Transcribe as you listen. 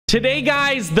Today,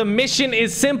 guys, the mission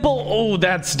is simple. Oh,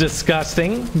 that's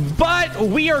disgusting. But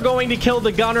we are going to kill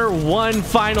the gunner one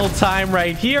final time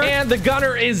right here. And the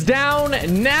gunner is down.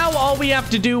 Now all we have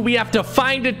to do, we have to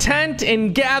find a tent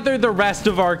and gather the rest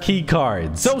of our key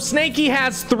cards. So Snaky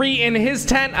has 3 in his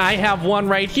tent. I have 1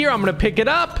 right here. I'm going to pick it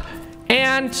up.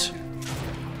 And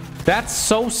that's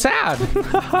so sad.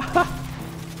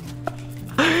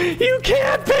 You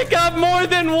can't pick up more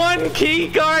than 1 key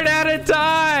card at a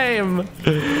time.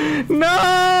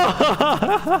 No.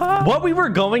 What we were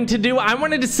going to do, I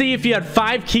wanted to see if you had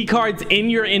 5 key cards in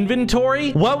your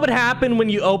inventory, what would happen when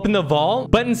you open the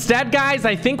vault. But instead, guys,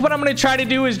 I think what I'm going to try to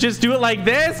do is just do it like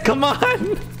this. Come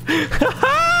on.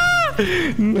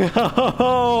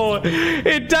 No,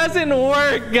 it doesn't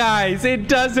work, guys. It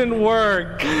doesn't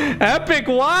work. Epic,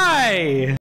 why?